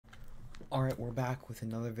Alright, we're back with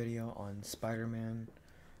another video on Spider-Man.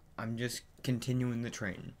 I'm just continuing the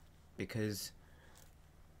train because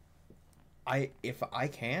if I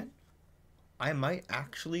can, I might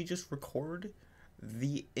actually just record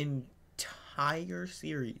the entire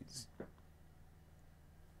series.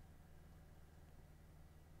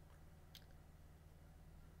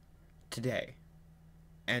 Today.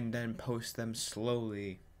 And then post them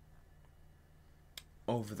slowly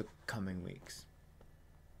over the coming weeks.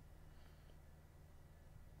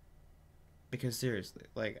 Because seriously,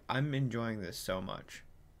 like, I'm enjoying this so much.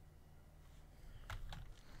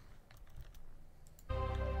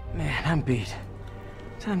 Man, I'm beat.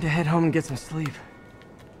 Time to head home and get some sleep.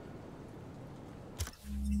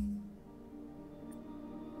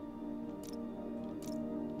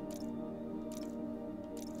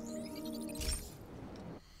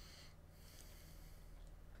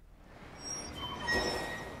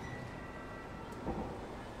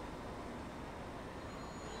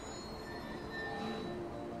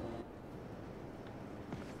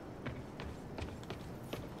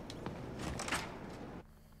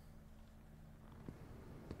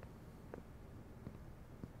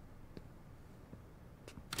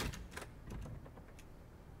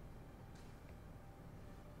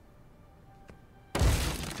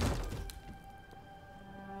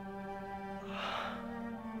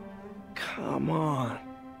 Come on.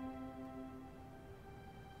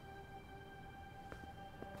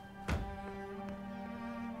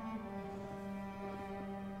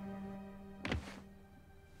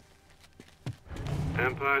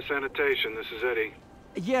 Empire Sanitation, this is Eddie.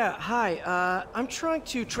 Yeah, hi. I'm trying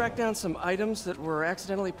to track down some items that were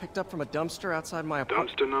accidentally picked up from a dumpster outside my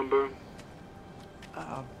apartment. Dumpster number?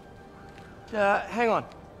 Hang on.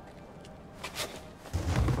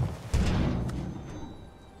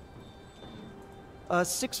 Uh,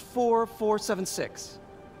 64476.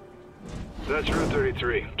 That's Route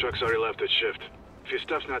 33. Truck's already left its shift. If your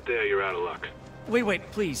stuff's not there, you're out of luck. Wait,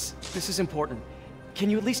 please. This is important. Can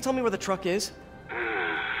you at least tell me where the truck is?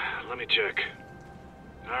 Let me check.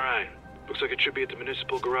 Alright. Looks like it should be at the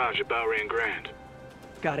municipal garage at Bowery and Grand.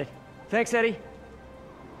 Got it. Thanks, Eddie.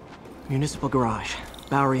 Municipal garage,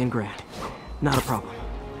 Bowery and Grand. Not a problem.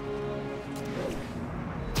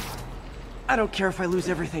 I don't care if I lose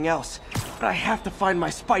everything else, but I have to find my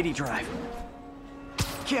Spidey drive.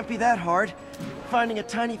 Can't be that hard. Finding a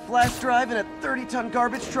tiny flash drive in a 30-ton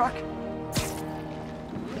garbage truck.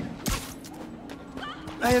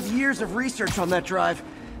 I have years of research on that drive.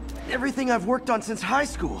 Everything I've worked on since high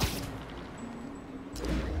school.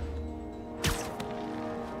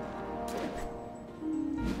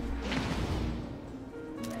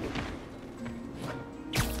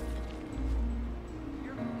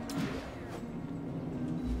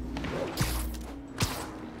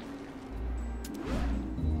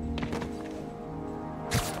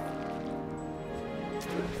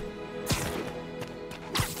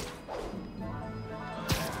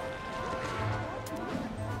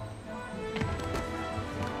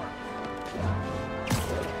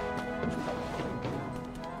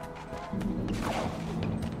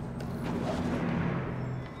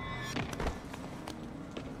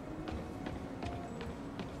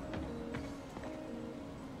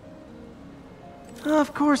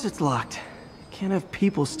 Of course it's locked. Can't have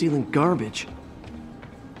people stealing garbage.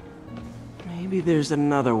 Maybe there's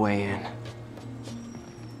another way in.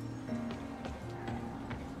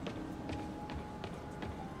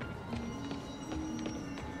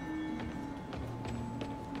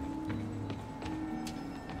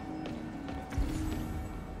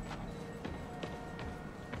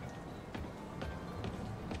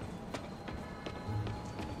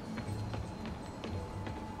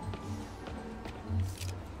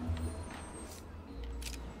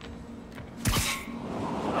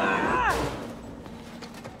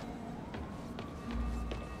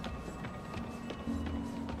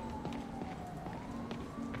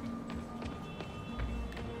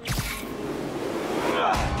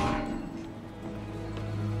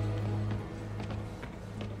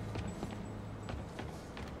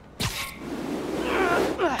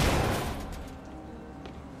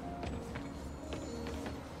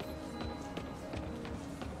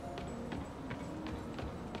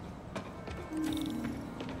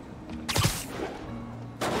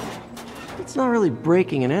 It's not really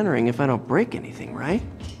breaking and entering if I don't break anything, right?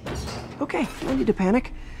 Okay, no need to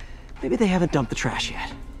panic. Maybe they haven't dumped the trash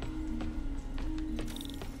yet.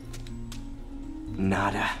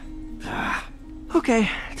 Nada. Okay,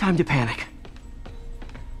 time to panic.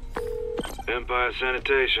 Empire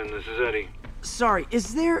Sanitation, this is Eddie. Sorry,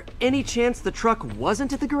 is there any chance the truck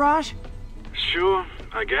wasn't at the garage? Sure,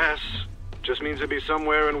 I guess. Just means it'd be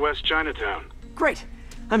somewhere in West Chinatown. Great.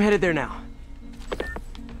 I'm headed there now.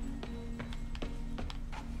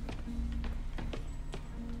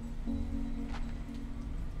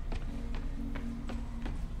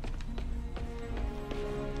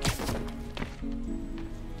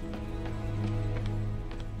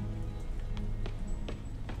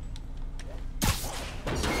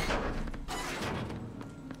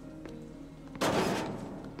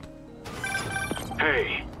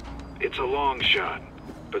 Hey, it's a long shot,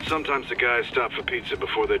 but sometimes the guys stop for pizza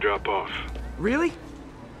before they drop off. Really?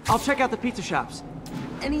 I'll check out the pizza shops.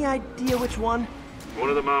 Any idea which one? One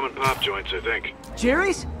of the mom and pop joints, I think.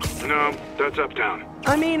 Jerry's? No, that's uptown.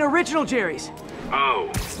 I mean original Jerry's.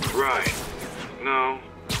 Oh, right. No,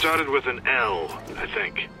 started with an L, I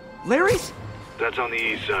think. Larry's? That's on the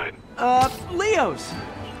east side. Leo's.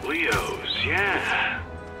 Leo's, yeah.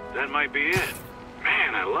 That might be it.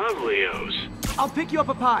 Man, I love Leo's. I'll pick you up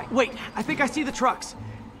a pie. Wait, I think I see the trucks.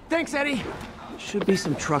 Thanks, Eddie. Should be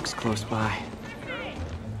some trucks close by.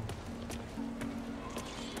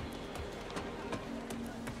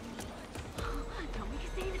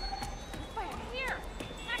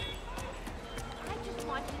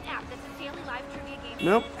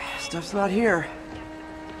 Nope, stuff's not here.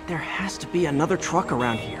 There has to be another truck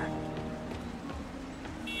around here.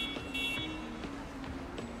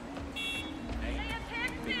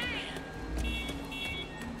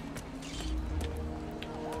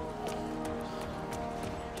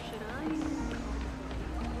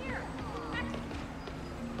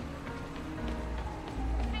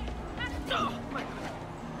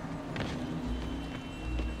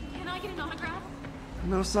 Can I get an autograph?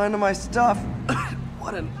 No sign of my stuff.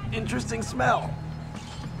 What an interesting smell.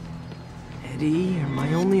 Eddie, you're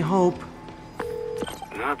my only hope.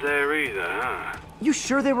 Not there either, huh? You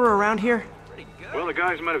sure they were around here? Well, the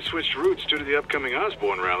guys might have switched routes due to the upcoming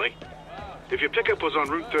Osborne rally. If your pickup was on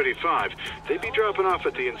Route 35, they'd be dropping off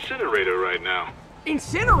at the incinerator right now.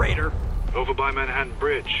 Incinerator? Over by Manhattan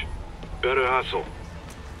Bridge. Better hustle.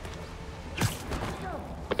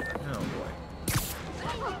 Oh boy.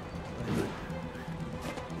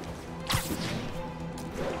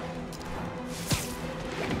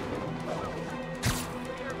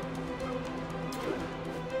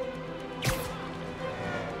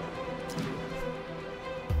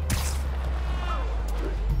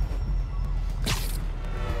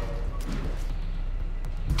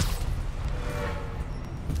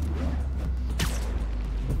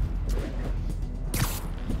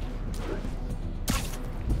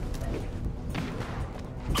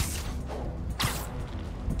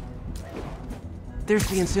 There's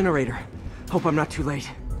the incinerator. Hope I'm not too late.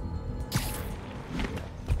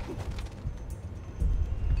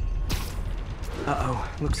 Uh-oh,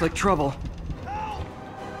 looks like trouble.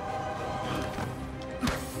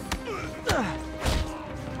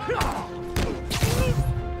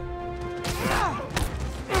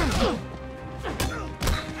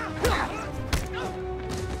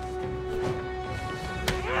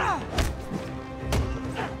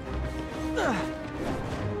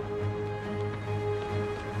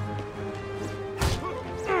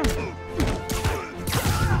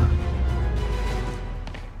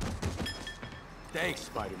 Thanks,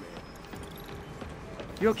 Spider-Man.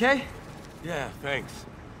 You okay? Yeah, thanks.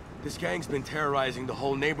 This gang's been terrorizing the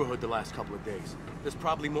whole neighborhood the last couple of days. There's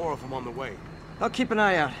probably more of them on the way. I'll keep an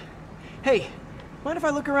eye out. Hey, mind if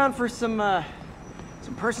I look around for some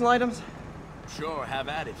personal items? Sure, have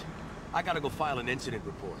at it. I gotta go file an incident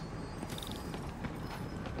report.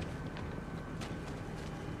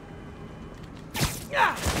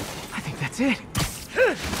 I think that's it.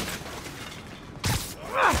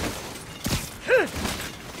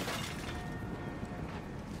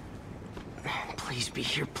 Please be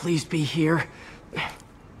here, please be here.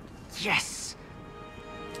 Yes!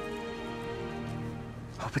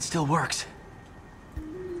 Hope it still works.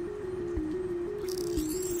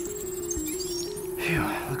 Phew,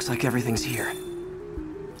 looks like everything's here.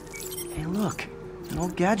 Hey look, an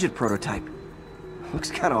old gadget prototype.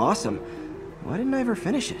 Looks kinda awesome. Why didn't I ever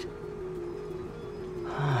finish it?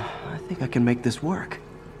 I think I can make this work.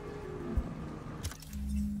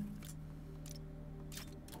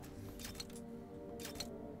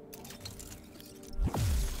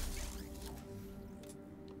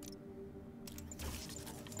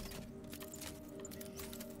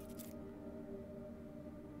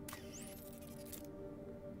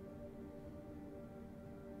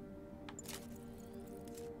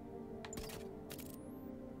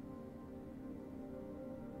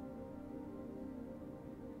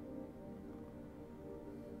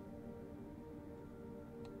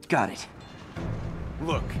 Got it.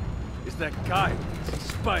 Look, it's that guy,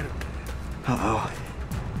 Spider-Man. Uh-oh.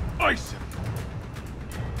 Ice him!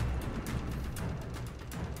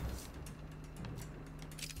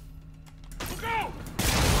 Go!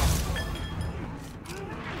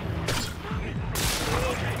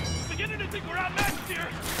 Beginning to think we're outmatched here!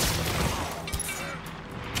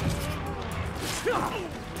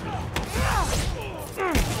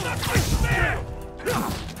 Not my fair!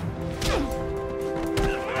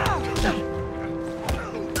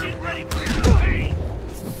 Get ready for your pain!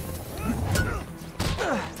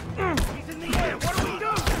 He's in the air! What do we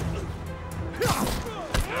do?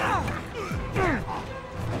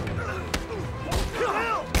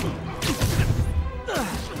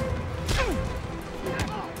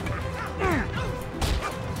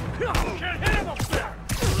 Can't hit him up there!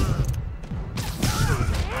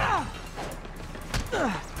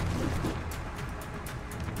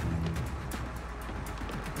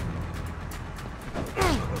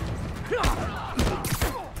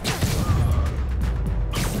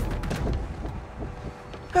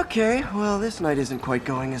 Okay, well, this night isn't quite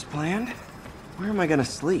going as planned. Where am I gonna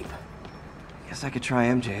sleep? Guess I could try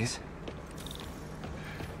MJ's.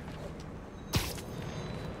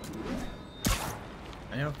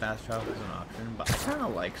 I know fast travel is an option, but I kind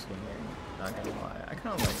of like swinging. Not gonna lie, I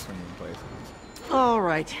kind of like swinging places. All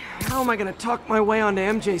right, how am I gonna talk my way onto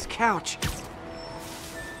MJ's couch?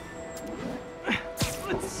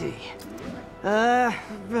 Let's see. Hi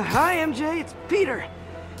MJ, it's Peter.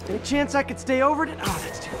 Any chance I could stay over to— Oh,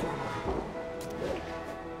 that's too far.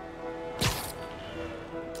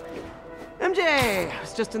 MJ, I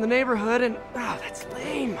was just in the neighborhood and— Oh, that's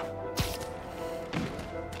lame.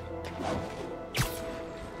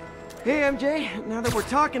 Hey MJ, now that we're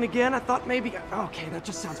talking again, I thought maybe— Okay, that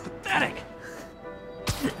just sounds pathetic.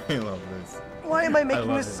 I love this. Why am I making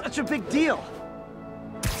love this it. such a big deal?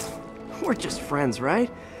 We're just friends, right?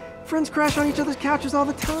 Friends crash on each other's couches all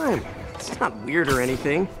the time. It's not weird or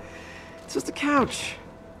anything. It's just a couch.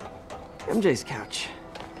 MJ's couch.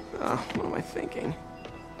 Oh, what am I thinking?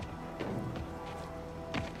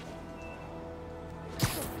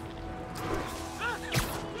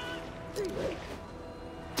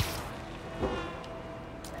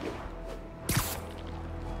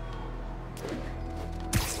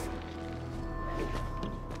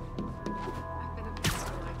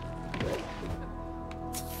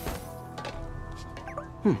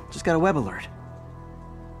 Just got a web alert.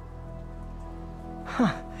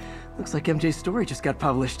 Huh. Looks like MJ's story just got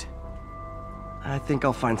published. I think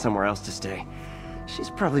I'll find somewhere else to stay.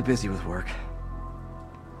 She's probably busy with work.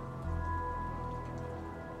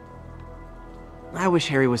 I wish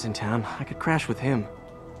Harry was in town. I could crash with him.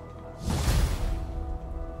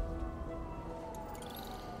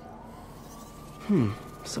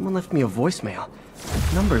 Someone left me a voicemail.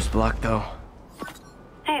 Number's blocked, though.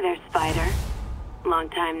 Hey there, Spider. Long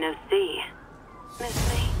time no see.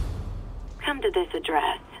 Miss me? Come to this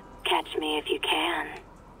address. Catch me if you can.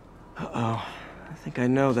 Uh-oh. I think I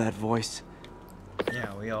know that voice.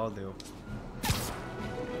 Yeah, we all do.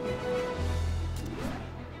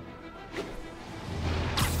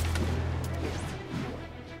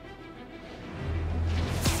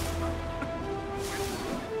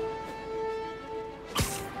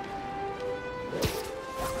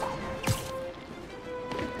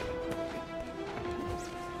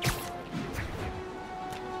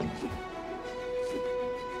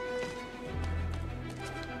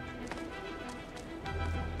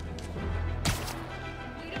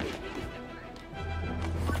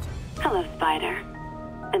 Hello, Spider.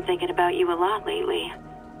 Been thinking about you a lot lately.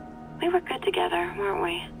 We were good together, weren't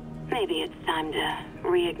we? Maybe it's time to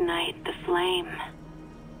reignite the flame.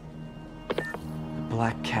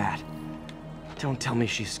 Black Cat. Don't tell me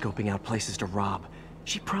she's scoping out places to rob.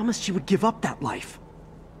 She promised she would give up that life.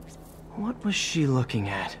 What was she looking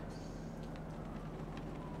at?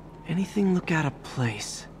 Anything look out of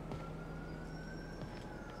place?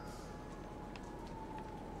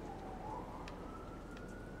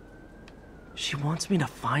 She wants me to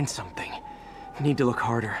find something. Need to look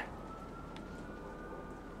harder.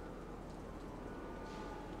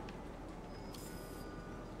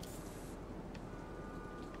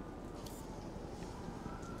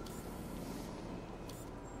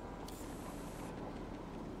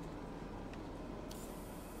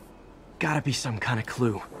 Gotta be some kind of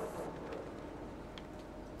clue.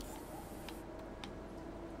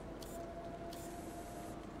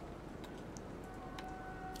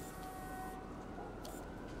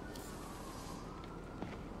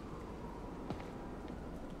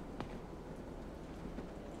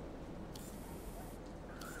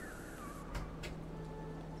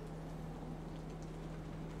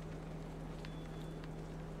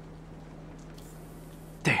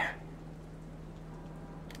 There.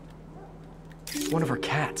 one of her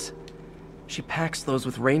cats. She packs those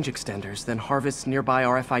with range extenders, then harvests nearby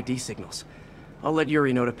RFID signals. I'll let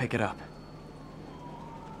Yuri know to pick it up.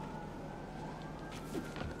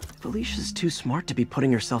 Felicia's too smart to be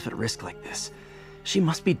putting herself at risk like this. She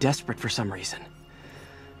must be desperate for some reason.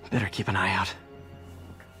 Better keep an eye out.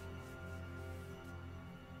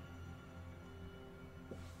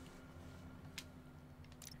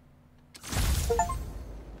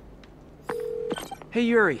 Hey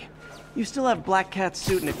Yuri, you still have Black Cat's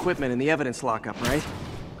suit and equipment in the evidence lockup, right?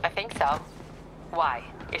 I think so. Why?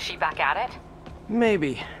 Is she back at it?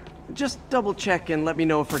 Maybe. Just double check and let me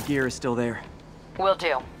know if her gear is still there. Will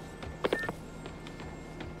do.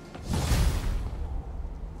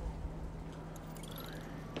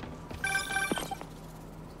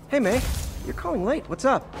 Hey May, you're calling late. What's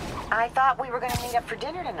up? I thought we were gonna meet up for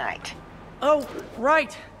dinner tonight. Oh,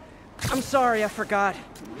 right. I'm sorry, I forgot.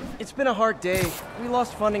 It's been a hard day. We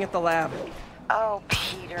lost funding at the lab. Oh,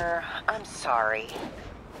 Peter, I'm sorry.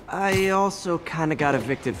 I also kinda got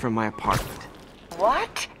evicted from my apartment.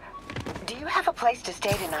 What? Do you have a place to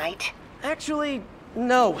stay tonight? Actually,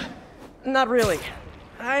 no. Not really.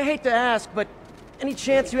 I hate to ask, but any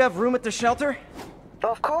chance you have room at the shelter?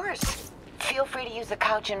 Of course. Feel free to use the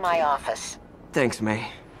couch in my office. Thanks,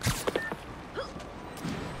 May.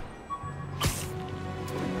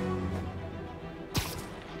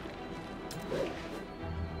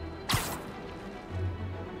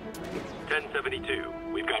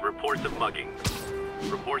 We've got reports of mugging.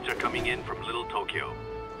 Reports are coming in from Little Tokyo.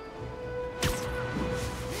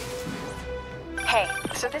 Hey,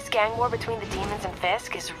 so this gang war between the demons and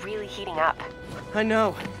Fisk is really heating up. I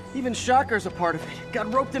know. Even Shocker's a part of it.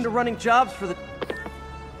 Got roped into running jobs for the...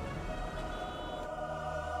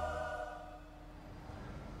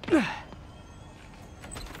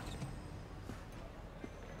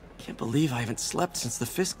 Can't believe I haven't slept since the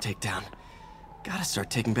Fisk takedown. Gotta start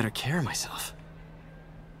taking better care of myself.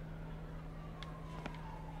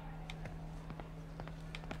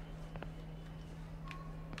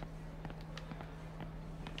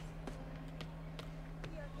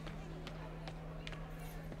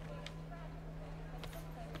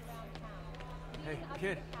 Hey,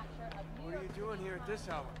 kid. What are you doing here at this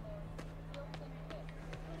hour?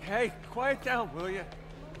 Hey, quiet down, will you?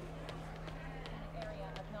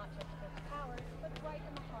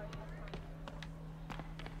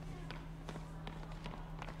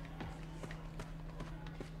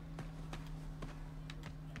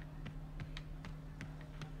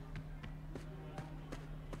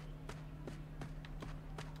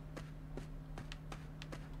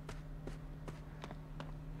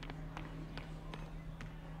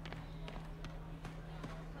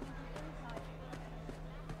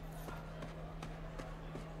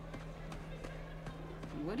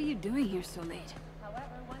 What are you doing here so late?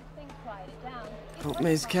 Hope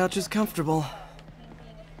May's couch is comfortable.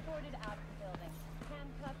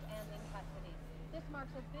 This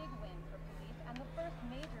marks a big win for police and the first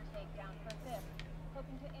major takedown for Fisks,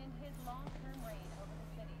 hoping to end his long-term reign over the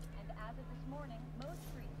city. And as of this morning, most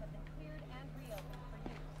streets have been cleared and reopened for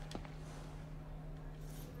use.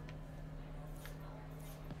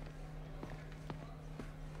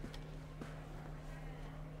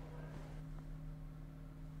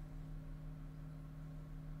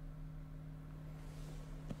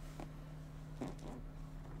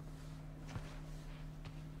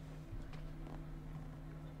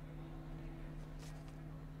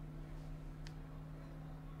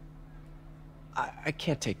 I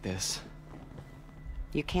can't take this.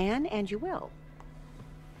 You can and you will.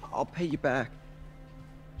 I'll pay you back.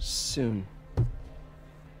 Soon.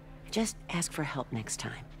 Just ask for help next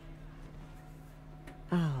time.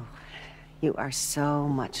 Oh, you are so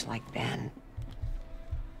much like Ben.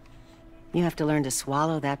 You have to learn to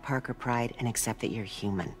swallow that Parker pride and accept that you're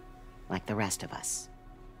human, like the rest of us.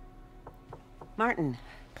 Martin.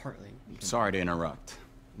 Partly. Sorry to interrupt.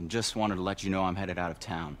 Just wanted to let you know I'm headed out of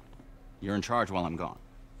town. You're in charge while I'm gone.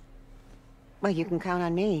 Well, you can count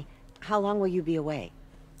on me. How long will you be away?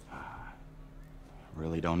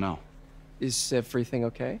 Really don't know. Is everything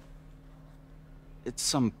okay? It's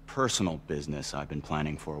some personal business I've been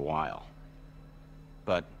planning for a while.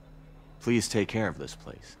 But please take care of this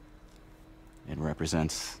place. It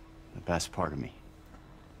represents the best part of me.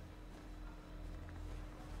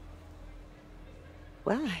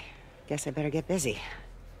 Well, I guess I better get busy.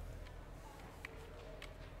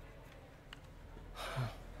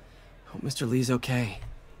 Hope Mr. Lee's okay.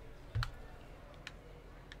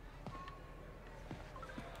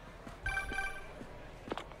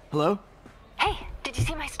 Hello? Hey, did you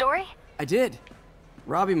see my story? I did.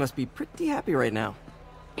 Robbie must be pretty happy right now.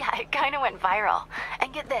 Yeah, it kinda went viral. And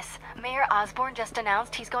And get this, Mayor Osborn just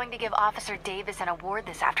announced he's going to give Officer Davis an award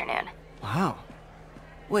this afternoon. Wow.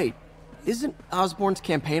 Wait, isn't Osborn's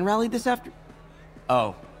campaign rally this after...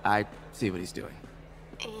 Oh, I see what he's doing.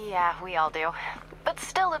 Yeah, we all do. But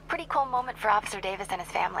still a pretty cool moment for Officer Davis and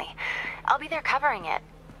his family. I'll be there covering it.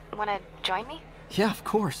 Wanna join me? Yeah, of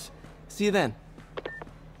course. See you then.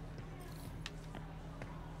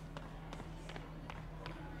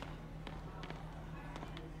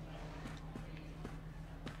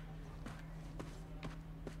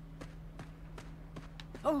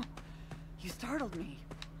 Oh, you startled me.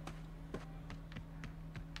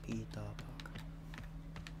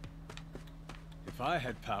 If I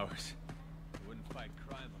had powers, I wouldn't fight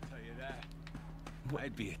crime, I'll tell you that.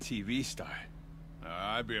 I'd be a TV star.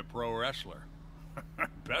 I'd be a pro wrestler.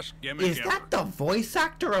 Best gimmick Is ever. that the voice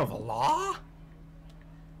actor of Law?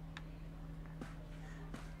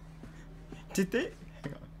 Did they?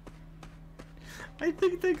 Hang on. I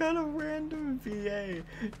think they got a random VA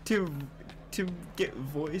to get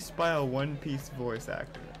voiced by a One Piece voice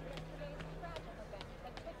actor.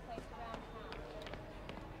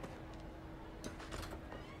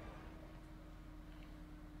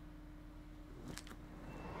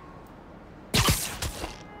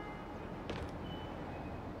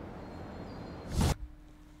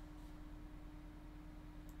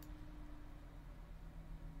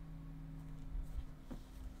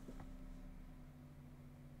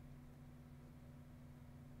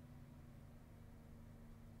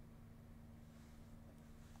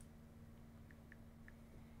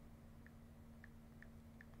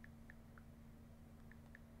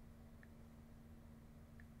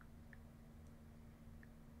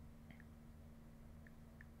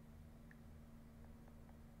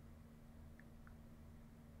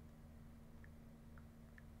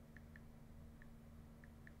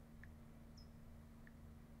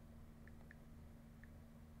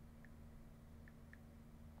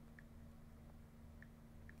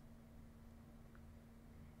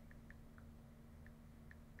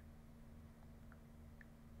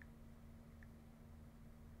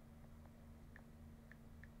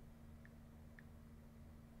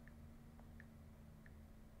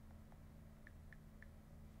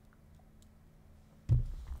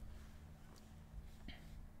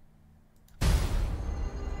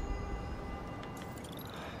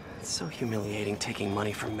 It's so humiliating taking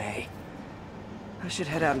money from May. I should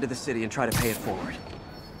head out into the city and try to pay it forward.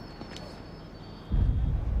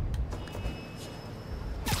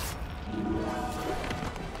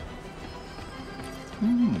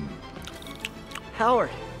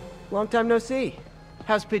 Howard, long time no see.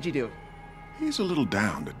 How's Pidgey doing? He's a little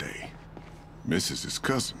down today. Misses his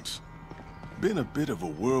cousins. Been a bit of a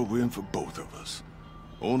whirlwind for both of us.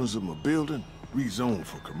 Owners of my building rezoned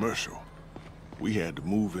for commercial. We had to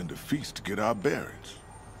move into Fisks to get our bearings.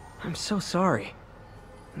 I'm so sorry.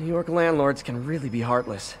 New York landlords can really be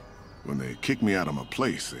heartless. When they kicked me out of my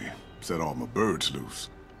place, they set all my birds loose.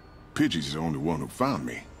 Pidgey's the only one who found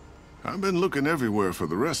me. I've been looking everywhere for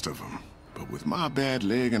the rest of them, but with my bad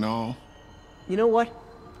leg and all... You know what?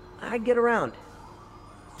 I'd get around.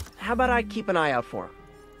 How about I keep an eye out for him?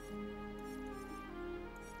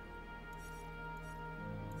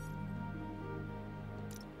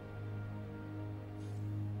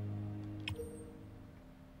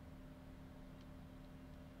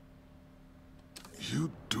 You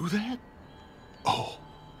do that? Oh,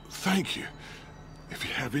 thank you. If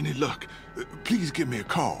you have any luck, please give me a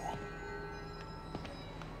call.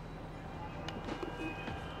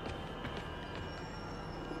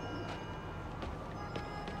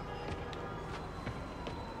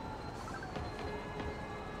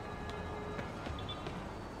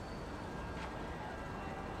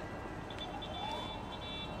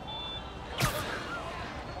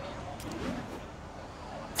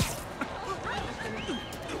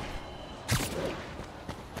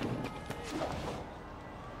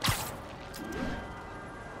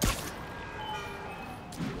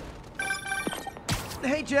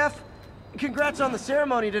 Hey, Jeff. Congrats on the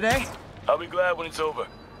ceremony today. I'll be glad when it's over.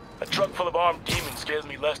 A truck full of armed demons scares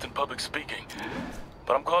me less than public speaking.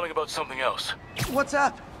 But I'm calling about something else. What's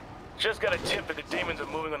up? Just got a tip that the demons are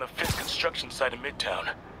moving on the Fisks construction site in Midtown.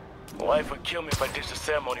 My wife would kill me if I ditched the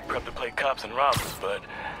ceremony prep to play cops and robbers, but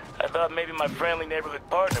I thought maybe my friendly neighborhood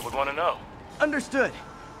partner would want to know. Understood.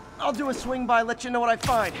 I'll do a swing by, let you know what I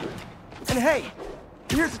find. And hey,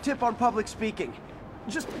 here's a tip on public speaking.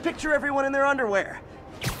 Just picture everyone in their underwear.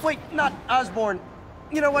 Wait, not Osborn.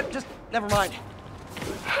 You know what? Just never mind.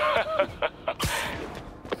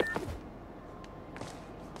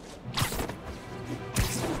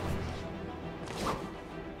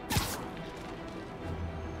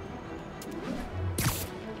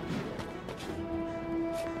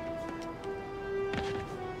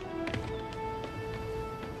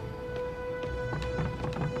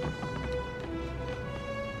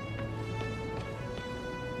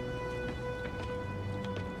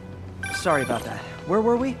 Sorry about that. Where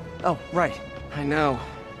were we? Oh, right. I know.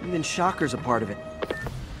 Even Shocker's a part of it.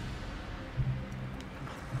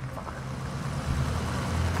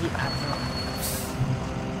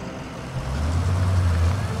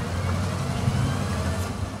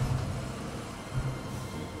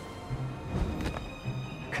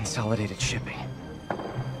 Consolidated shipping.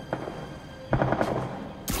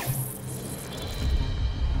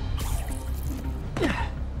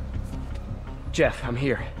 Jeff, I'm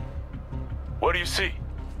here. What do you see?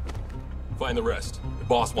 Find the rest. The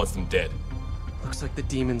boss wants them dead. Looks like the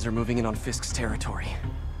demons are moving in on Fisks' territory.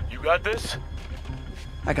 You got this?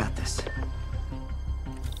 I got this.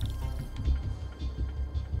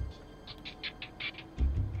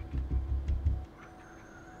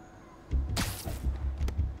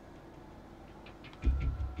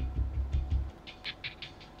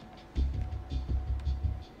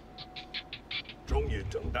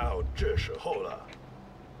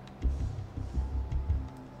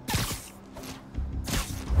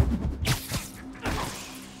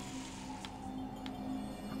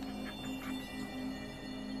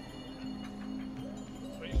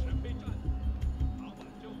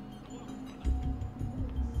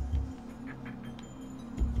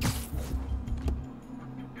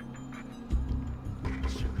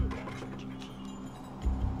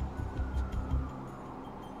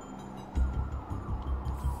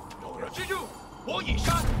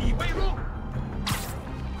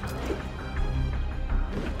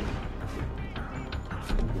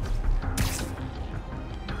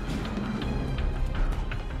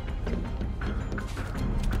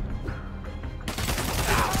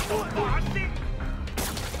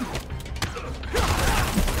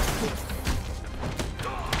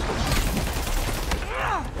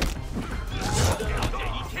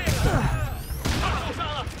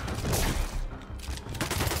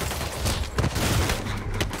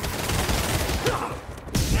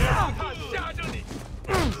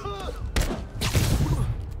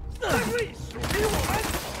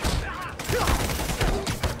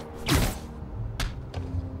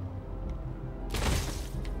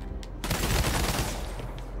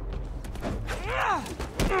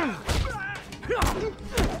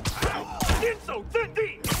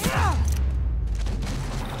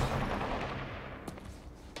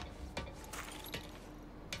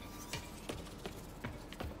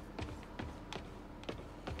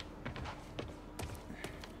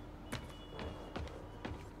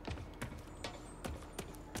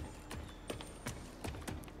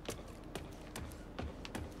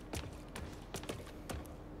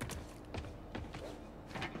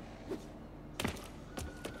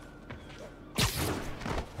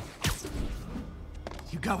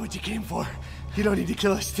 Got what you came for. You don't need to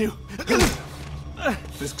kill us too.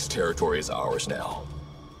 Fisk's territory is ours now.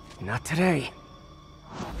 Not today.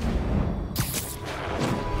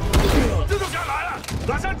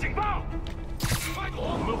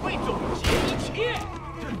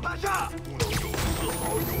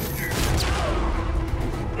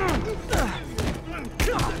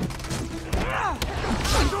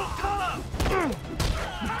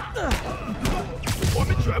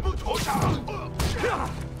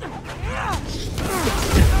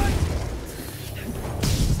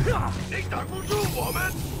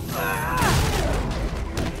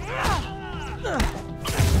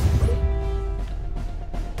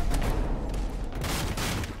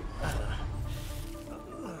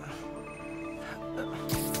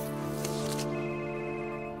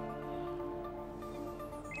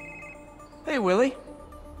 Hey, Willie.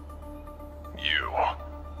 You.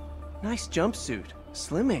 Nice jumpsuit.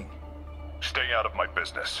 Slimming. Stay out of my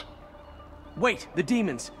business. Wait, the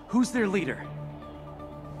demons. Who's their leader?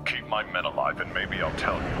 Keep my men alive and maybe I'll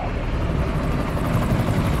tell you.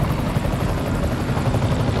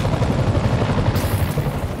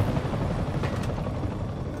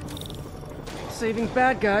 Saving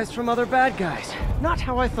bad guys from other bad guys. Not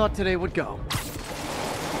how I thought today would go.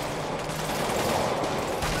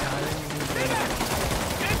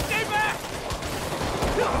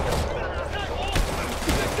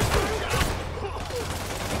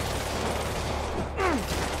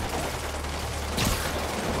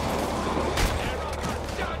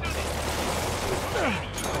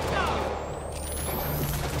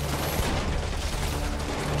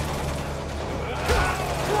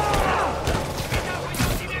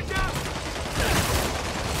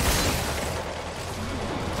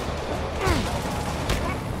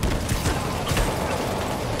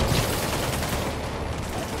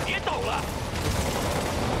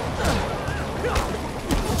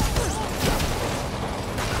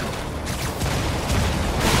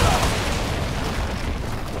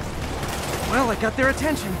 Well, I got their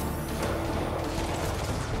attention.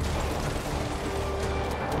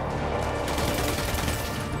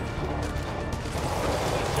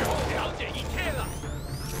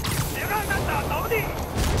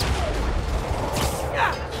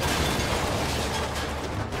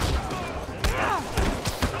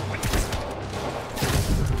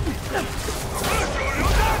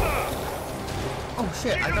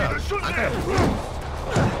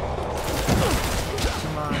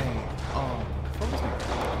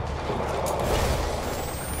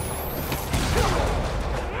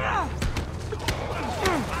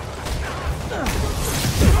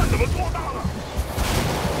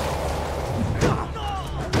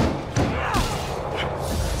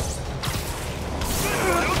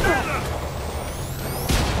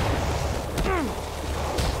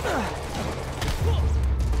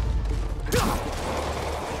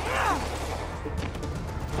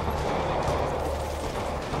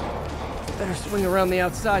 Better swing around the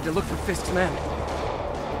outside to look for Fisks' men.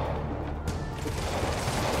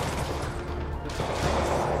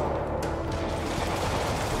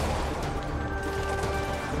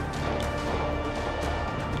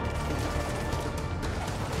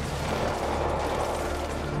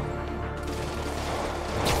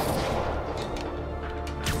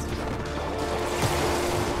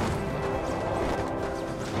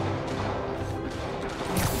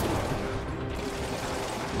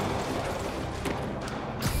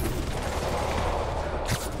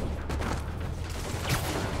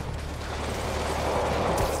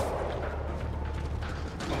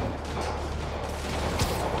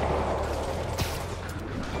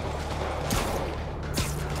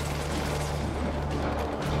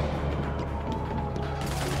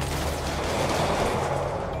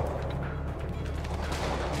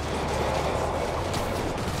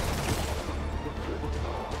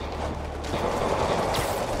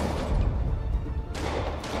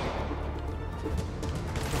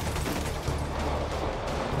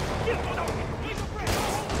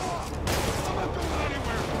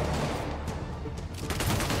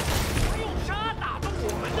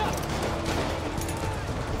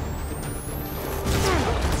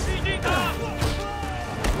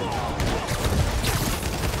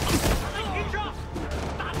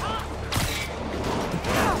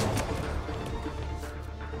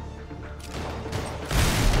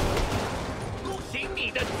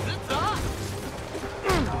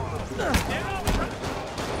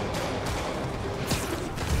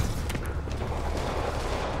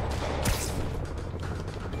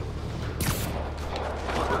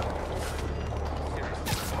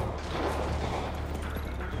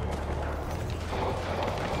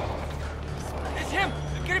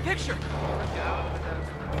 Picture.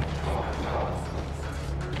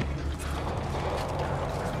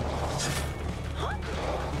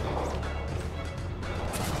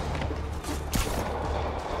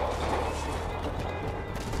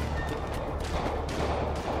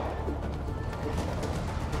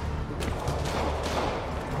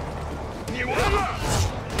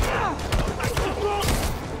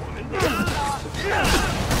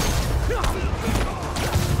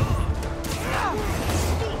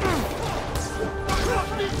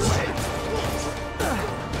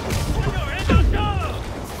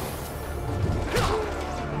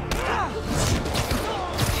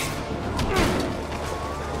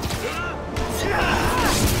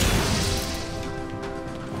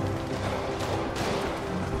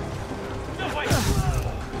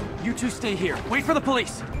 You two stay here. Wait for the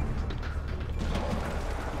police.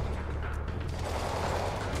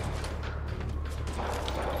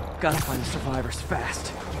 Gotta find the survivors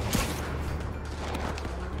fast.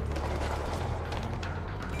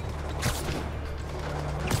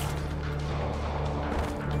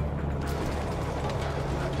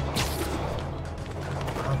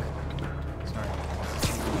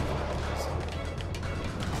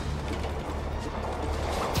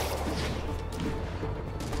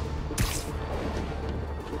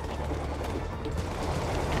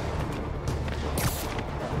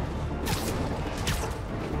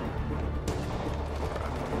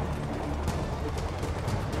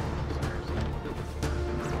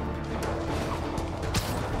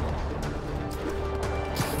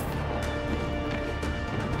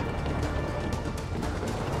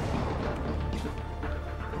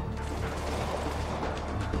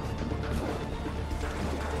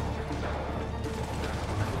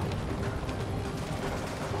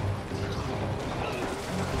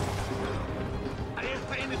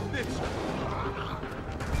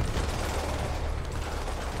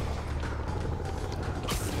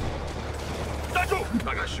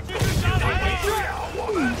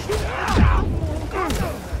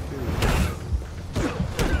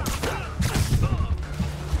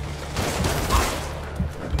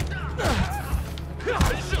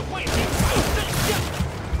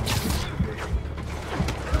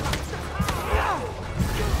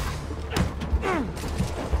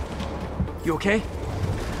 You okay?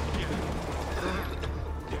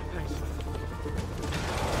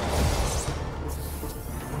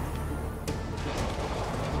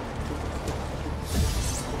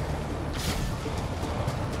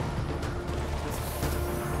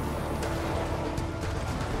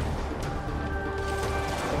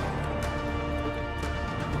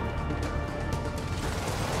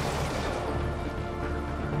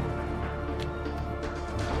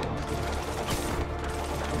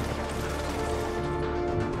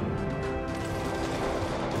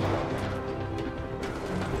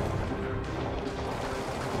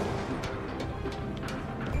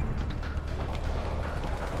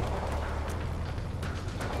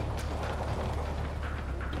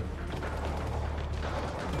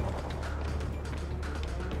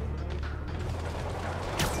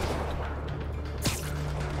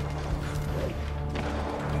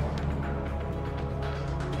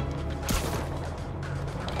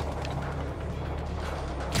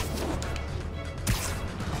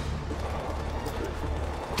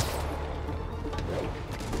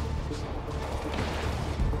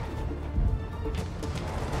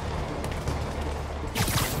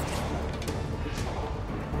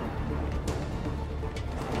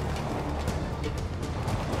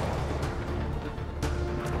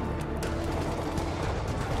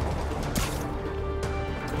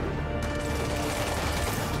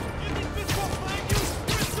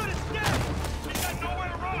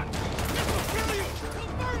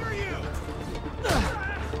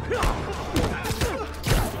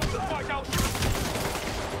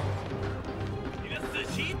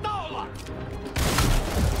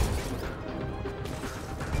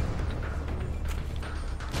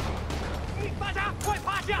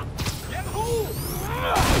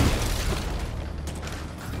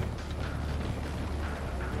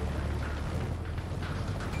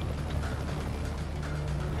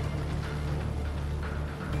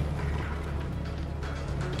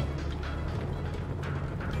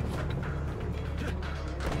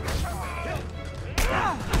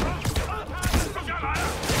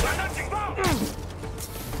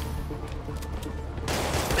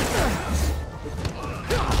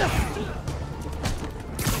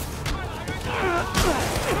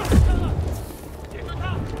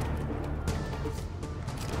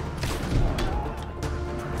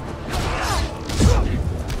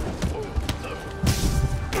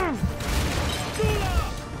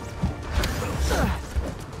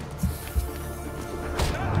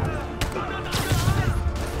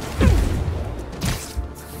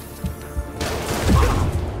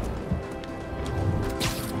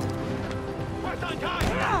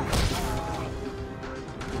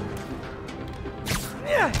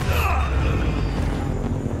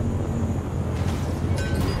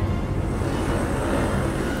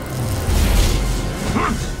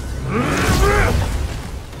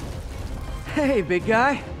 Hey, big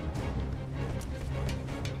guy.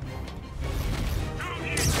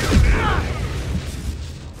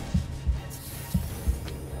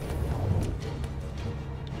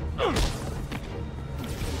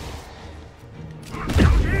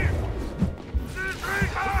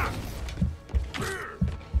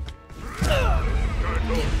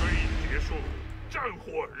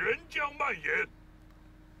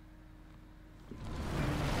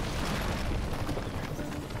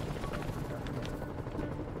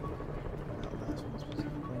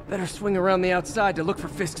 Better swing around the outside to look for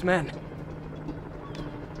Fisk's men.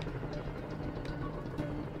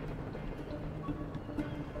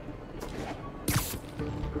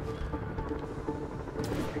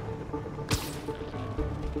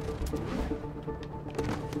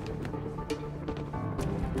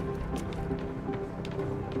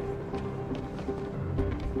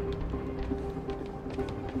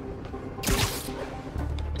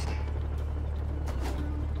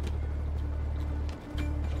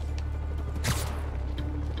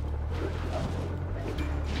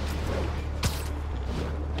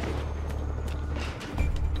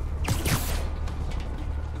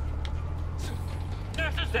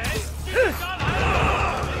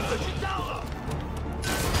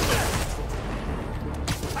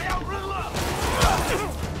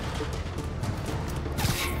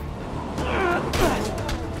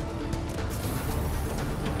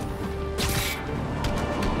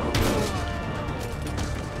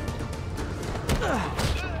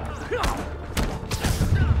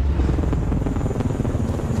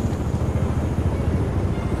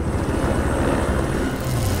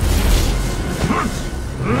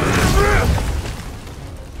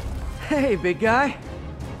 Hey, big guy.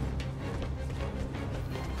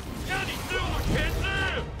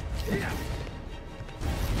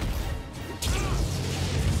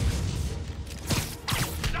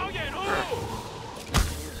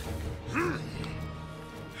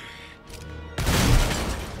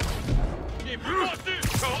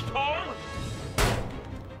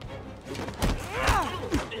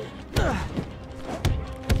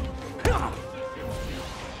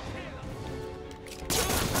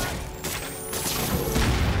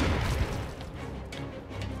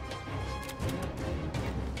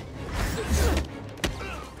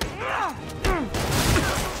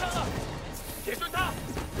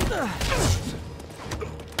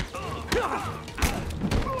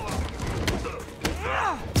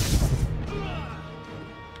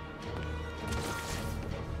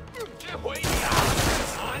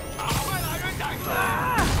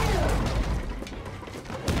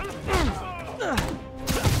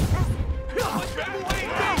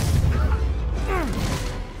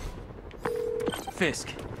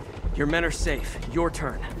 Fisk, your men are safe. Your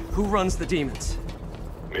turn. Who runs the demons?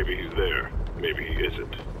 Maybe he's there. Maybe he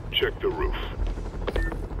isn't. Check the roof.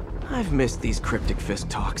 I've missed these cryptic Fisk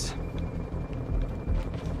talks.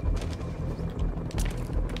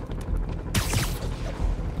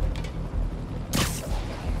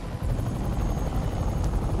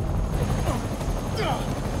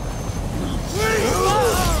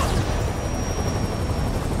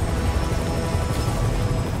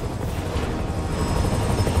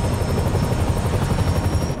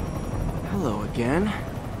 Again?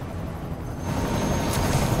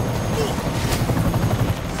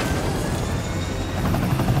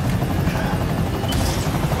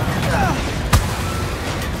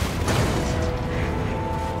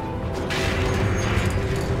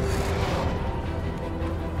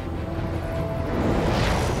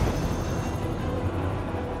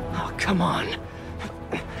 Come on.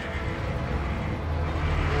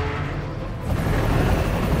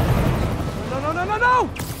 No!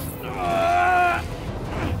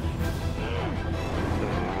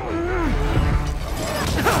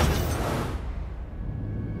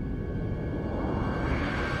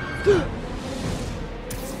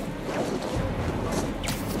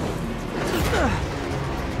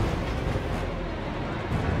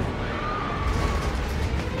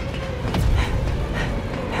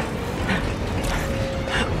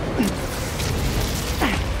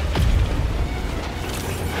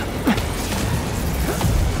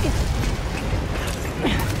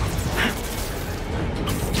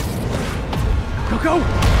 Go!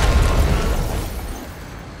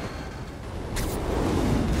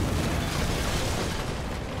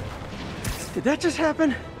 Did that just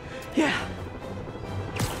happen? Yeah.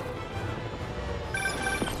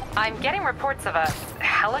 I'm getting reports of a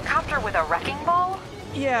helicopter with a wrecking ball?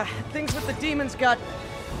 Yeah, things with the demons got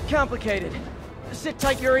complicated. Sit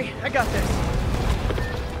tight, Yuri. I got this.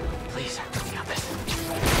 Please, I got this.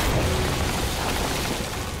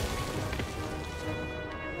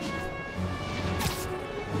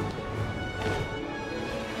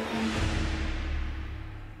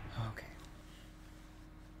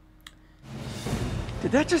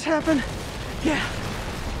 Did that just happen? Yeah.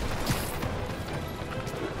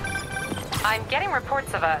 I'm getting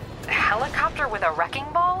reports of a helicopter with a wrecking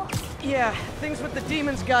ball? Yeah, things with the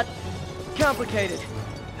demons got complicated.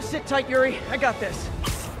 Sit tight, Yuri. I got this.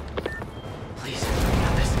 Please, I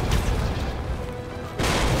got this.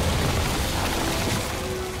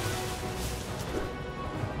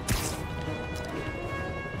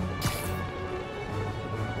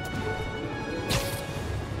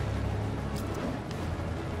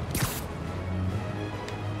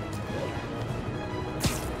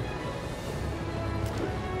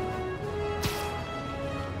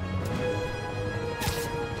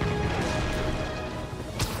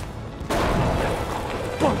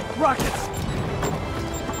 Rockets!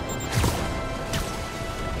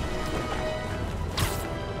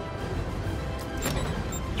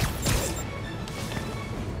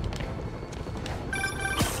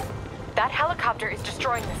 That helicopter is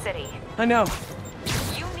destroying the city. I know.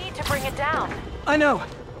 You need to bring it down. I know.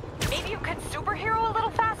 Maybe you could superhero a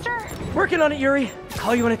little faster? Working on it, Yuri.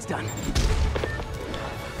 Call you when it's done.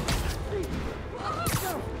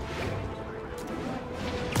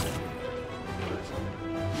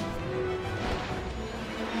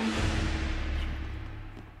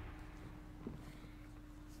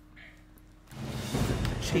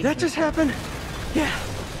 Did that just happen? Yeah.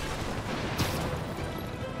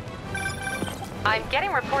 I'm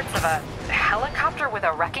getting reports of a helicopter with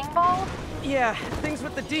a wrecking ball? Yeah, things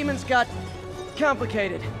with the demons got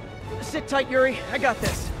complicated. Sit tight, Yuri. I got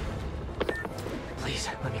this. Please,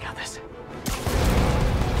 let me got this.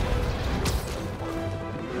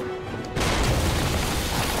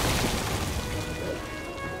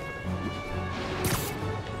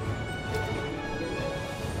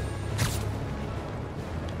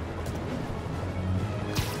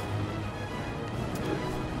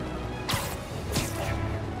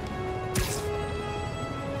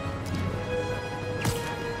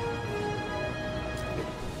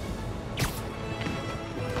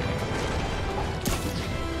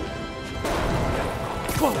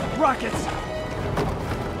 Whoa, rockets!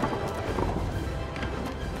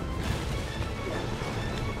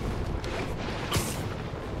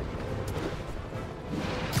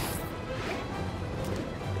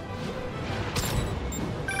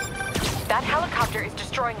 That helicopter is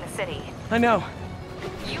destroying the city. I know.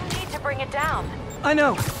 You need to bring it down. I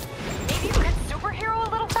know. Maybe you could superhero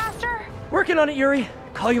a little faster? Working on it, Yuri.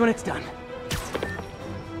 Call you when it's done.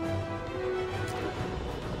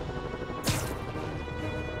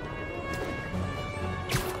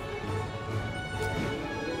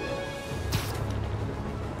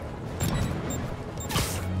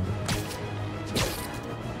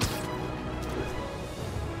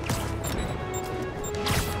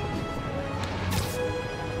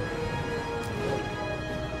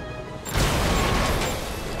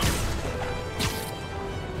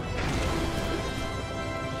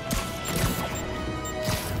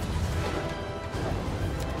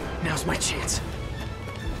 Now's my chance.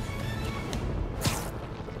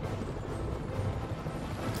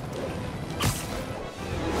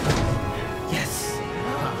 Yes.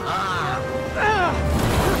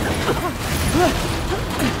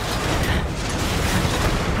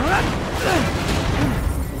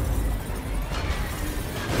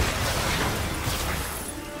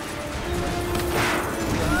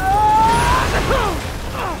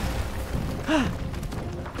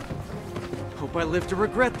 Hope I live to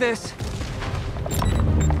regret this.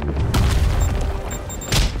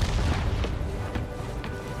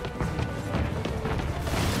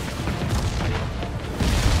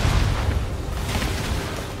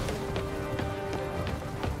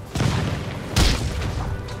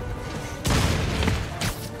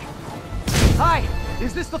 Hi!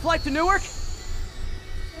 Is this the flight to Newark?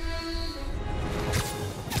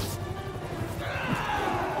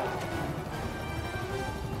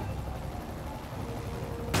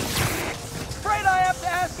 Afraid I have to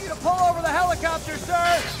ask you to pull over the helicopter,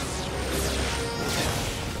 sir!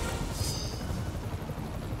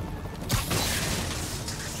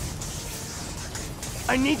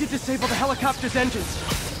 I need to disable the helicopter's engines.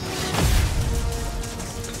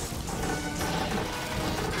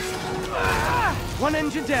 One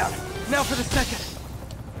engine down. Now for the second.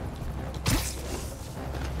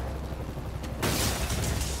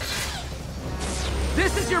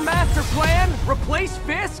 This is your master plan? Replace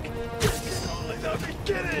Fisk? Only the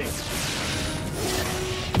beginning!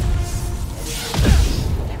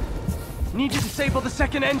 Need to disable the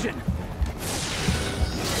second engine.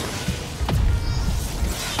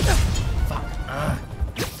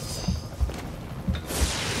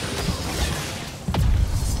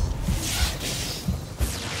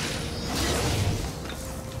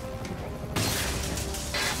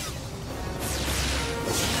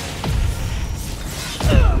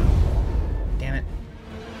 Damn it.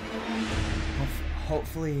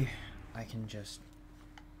 Hopefully, I can just...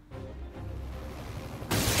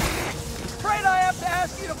 Afraid I have to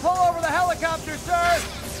ask you to pull over the helicopter, sir!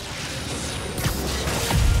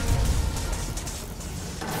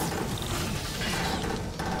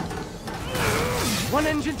 One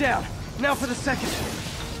engine down. Now for the second.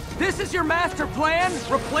 This is your master plan?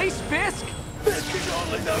 Replace Fisk? This is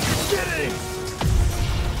only the beginning!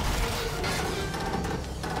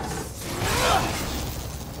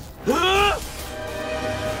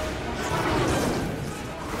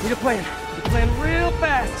 Need a plan. Need a plan real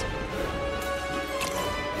fast.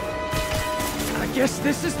 I guess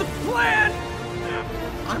this is the plan!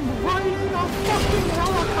 I'm riding a fucking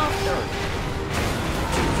helicopter!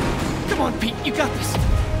 Come on, Pete, you got this!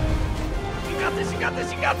 You got this, you got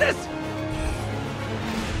this, you got this!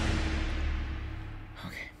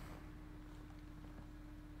 Okay.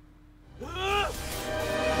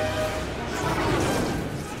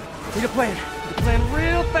 Need a plan. Need a plan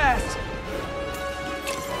real fast.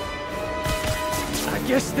 I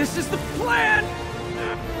guess this is the plan!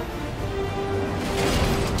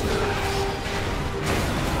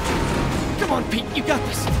 Come on, Pete, you got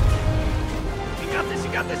this! You got this,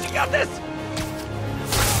 you got this, you got this!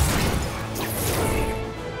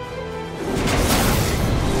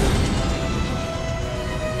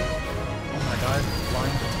 Oh my god,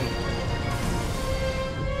 blind tape.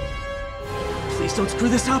 Please don't screw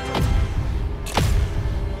this up!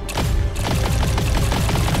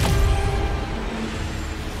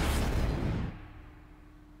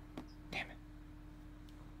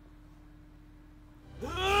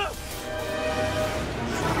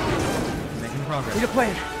 Need a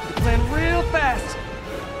plan. Need a plan real fast.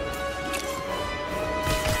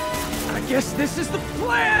 I guess this is the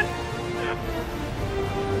plan!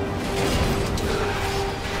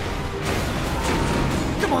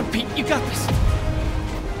 Come on, Pete, you got this!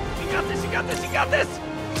 You got this, you got this, you got this!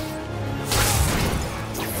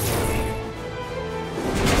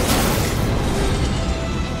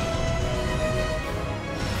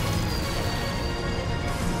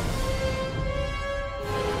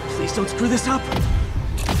 Please don't screw this up!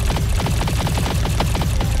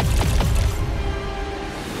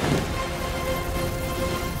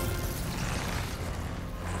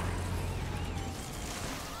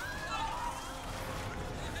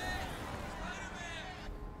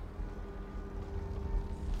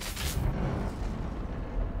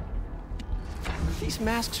 These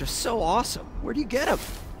masks are so awesome. Where do you get them?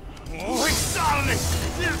 Oh, it's Solomon!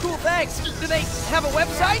 Cool, thanks. Do they have a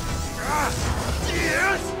website?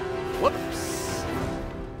 Yes! Whoops.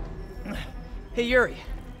 Hey, Yuri.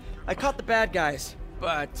 I caught the bad guys,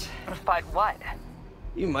 but... But what?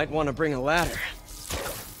 You might want to bring a ladder.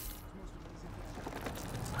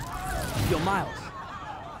 Yo, Miles.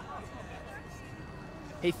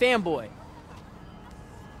 Hey, fanboy.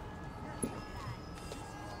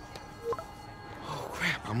 Oh,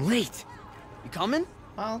 crap, I'm late. You coming?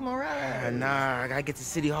 Miles Morales. Nah, I gotta get to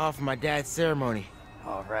City Hall for my dad's ceremony.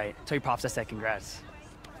 All right. Tell your pops I said congrats.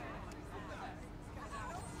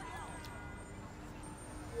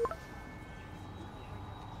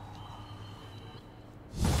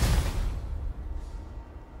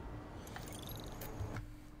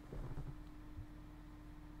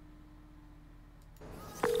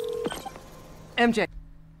 MJ.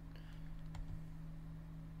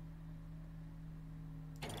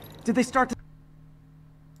 Did they start the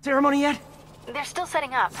ceremony yet? They're still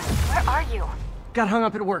setting up. Where are you? Got hung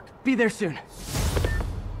up at work. Be there soon.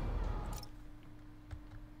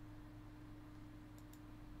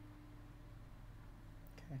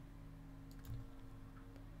 Okay.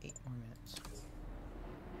 8 more minutes.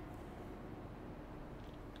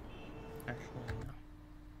 Actually, no.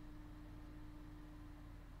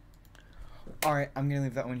 Alright, I'm gonna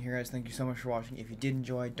leave that one here, guys. Thank you so much for watching. If you did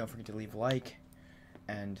enjoy, don't forget to leave a like.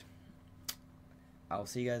 And I'll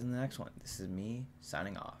see you guys in the next one. This is me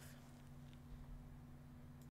signing off.